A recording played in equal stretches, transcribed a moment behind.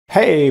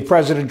Hey,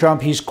 President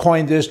Trump, he's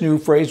coined this new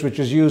phrase, which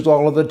is used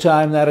all of the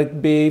time, that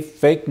it be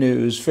fake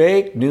news.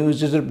 Fake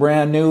news, is it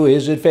brand new?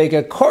 Is it fake?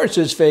 Of course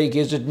it's fake.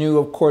 Is it new?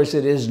 Of course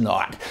it is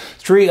not.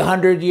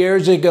 300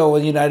 years ago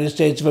in the United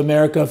States of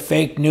America,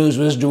 fake news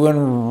was doing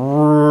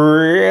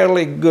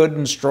really good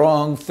and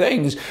strong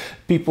things.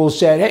 People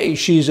said, hey,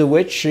 she's a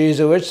witch,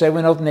 she's a witch. They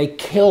went out and they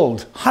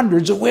killed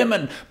hundreds of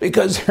women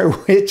because they're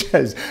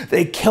witches.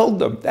 They killed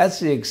them. That's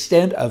the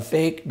extent of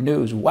fake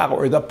news. Wow,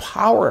 or the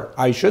power,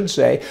 I should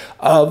say,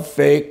 of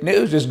fake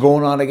news is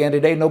going on again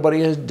today.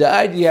 Nobody has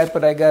died yet,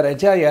 but I gotta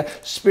tell you,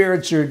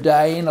 spirits are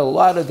dying. A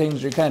lot of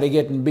things are kind of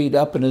getting beat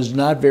up and it's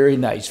not very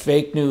nice.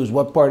 Fake news,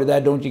 what part of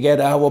that don't you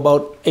get? How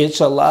about it's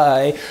a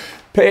lie?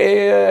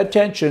 Pay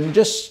attention,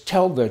 just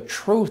tell the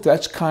truth.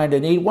 That's kind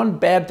of neat. One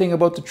bad thing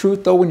about the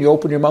truth, though, when you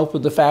open your mouth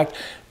with the fact,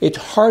 it's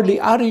hardly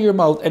out of your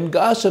mouth. And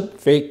gossip,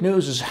 fake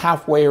news, is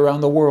halfway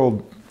around the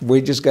world.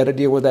 We just got to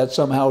deal with that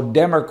somehow.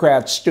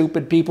 Democrats,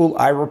 stupid people,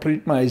 I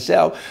repeat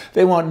myself,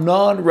 they want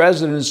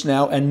non-residents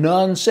now and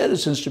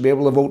non-citizens to be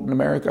able to vote in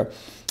America.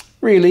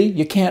 Really,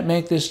 you can't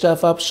make this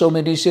stuff up. So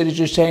many cities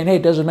are saying, hey,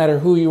 it doesn't matter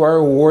who you are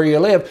or where you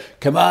live.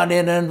 Come on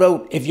in and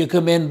vote. If you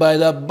come in by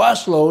the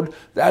busload,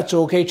 that's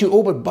okay too.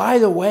 Oh, but by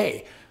the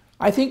way,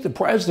 I think the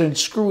president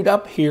screwed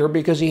up here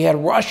because he had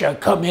Russia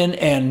come in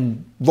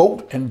and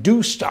vote and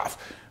do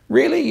stuff.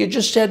 Really? You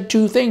just said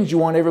two things. You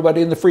want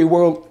everybody in the free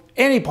world.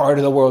 Any part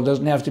of the world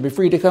doesn't have to be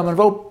free to come and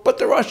vote, but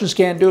the Russians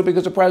can't do it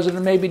because the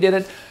president maybe did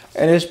it.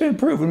 And it's been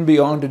proven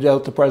beyond a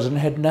doubt the president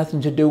had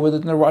nothing to do with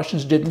it and the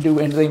Russians didn't do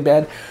anything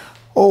bad.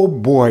 Oh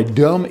boy,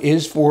 dumb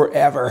is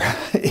forever.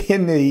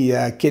 In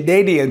the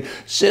Canadian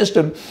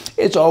system,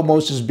 it's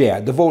almost as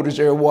bad. The voters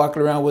are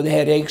walking around with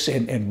headaches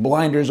and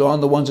blinders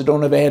on, the ones that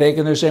don't have a headache,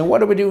 and they're saying, what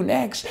do we do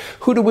next?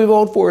 Who do we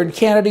vote for? In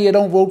Canada, you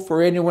don't vote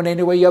for anyone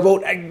anyway. You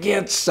vote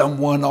against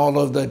someone all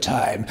of the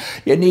time.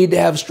 You need to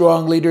have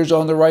strong leaders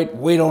on the right.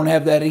 We don't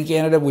have that in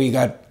Canada. We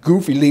got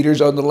goofy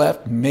leaders on the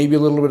left, maybe a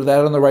little bit of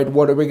that on the right.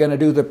 What are we going to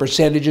do? The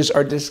percentages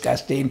are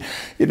disgusting.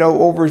 You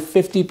know, over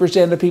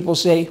 50% of people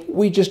say,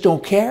 we just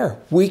don't care.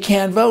 We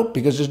can't vote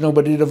because there's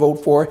nobody to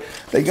vote for.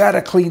 They got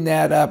to clean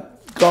that up.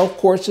 Golf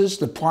courses,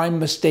 the prime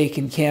mistake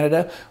in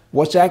Canada.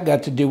 What's that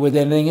got to do with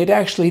anything? It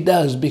actually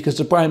does, because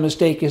the prime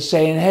mistake is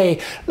saying, hey,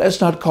 let's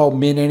not call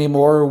men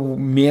anymore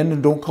men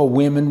and don't call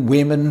women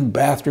women,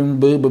 bathroom,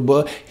 blah, blah,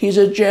 blah. He's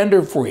a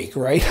gender freak,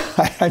 right?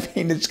 I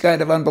mean, it's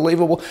kind of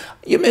unbelievable.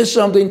 You missed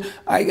something.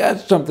 I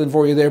got something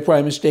for you there,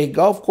 prime mistake.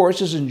 Golf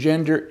courses and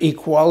gender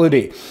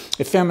equality.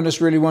 If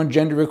feminists really want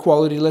gender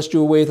equality, let's do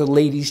away with the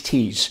ladies'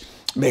 tees.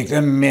 Make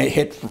them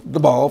hit the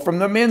ball from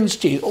the men's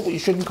tees. Oh, you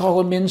shouldn't call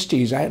them men's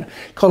tees. I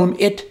call them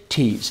it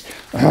tees.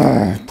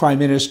 Prime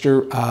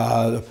Minister,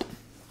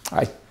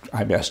 I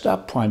messed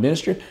up. Prime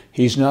Minister,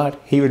 he's not.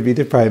 He would be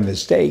the prime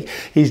mistake.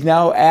 He's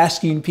now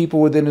asking people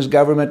within his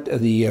government,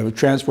 the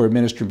transport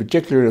minister in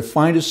particular, to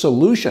find a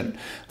solution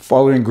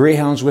following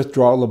Greyhound's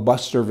withdrawal of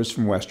bus service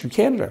from Western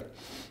Canada.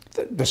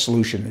 The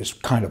solution is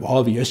kind of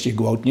obvious. You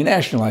go out and you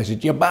nationalize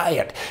it, you buy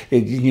it,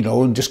 you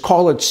know, and just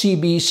call it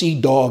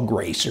CBC dog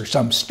race or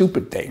some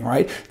stupid thing,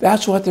 right?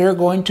 That's what they're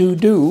going to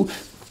do.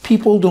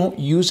 People don't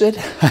use it,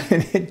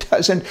 and it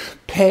doesn't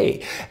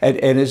pay. And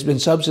it's been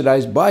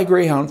subsidized by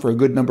Greyhound for a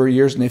good number of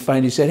years, and they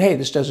finally said, hey,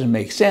 this doesn't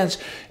make sense.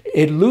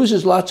 It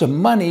loses lots of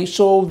money,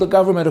 so the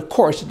government, of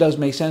course, it does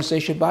make sense. They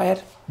should buy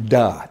it.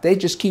 Duh. They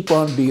just keep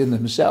on being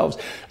themselves.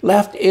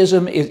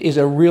 Leftism is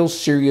a real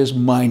serious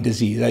mind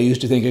disease. I used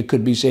to think it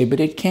could be saved,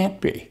 but it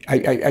can't be.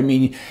 I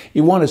mean,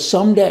 you want to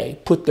someday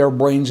put their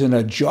brains in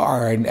a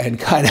jar and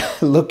kind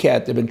of look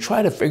at them and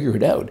try to figure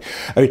it out.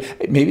 I mean,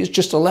 maybe it's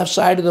just the left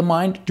side of the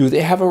mind. Do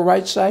they have a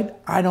right side?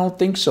 I don't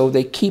think so.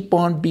 They keep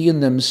on being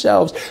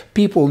themselves.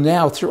 People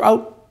now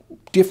throughout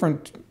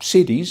different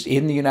cities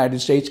in the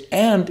United States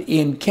and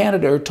in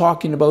Canada are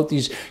talking about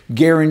these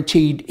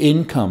guaranteed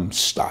income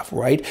stuff,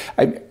 right?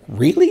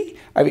 Really?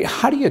 I mean,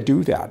 how do you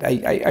do that?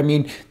 I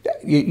mean,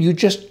 you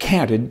just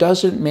can't. It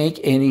doesn't make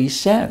any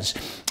sense.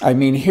 I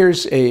mean,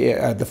 here's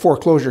the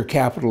foreclosure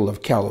capital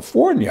of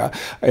California.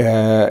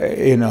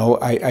 You know,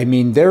 I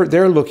mean,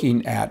 they're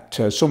looking at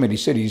so many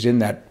cities in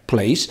that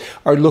place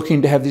are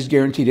looking to have these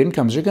guaranteed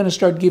incomes. They're going to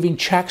start giving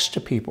checks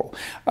to people.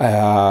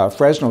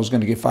 Fresno is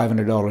going to give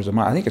 $500 a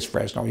month. I think it's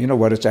Fresno. You know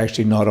what? It's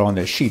actually not on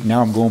this sheet.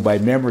 Now I'm going by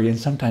memory, and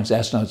sometimes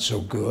that's not so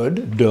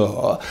good.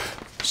 Duh.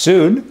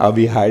 Soon, I'll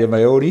be hiding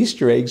my own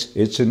Easter eggs.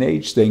 It's an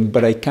age thing,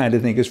 but I kind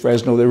of think it's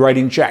Fresno. They're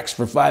writing checks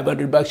for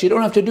 $500. You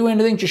don't have to do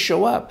anything, just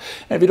show up.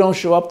 And if you don't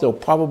show up, they'll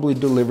probably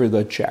deliver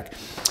the check.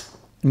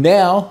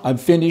 Now,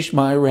 I've finished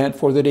my rant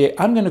for the day.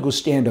 I'm going to go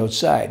stand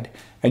outside,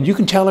 and you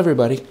can tell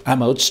everybody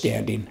I'm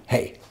outstanding.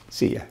 Hey,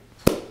 see ya.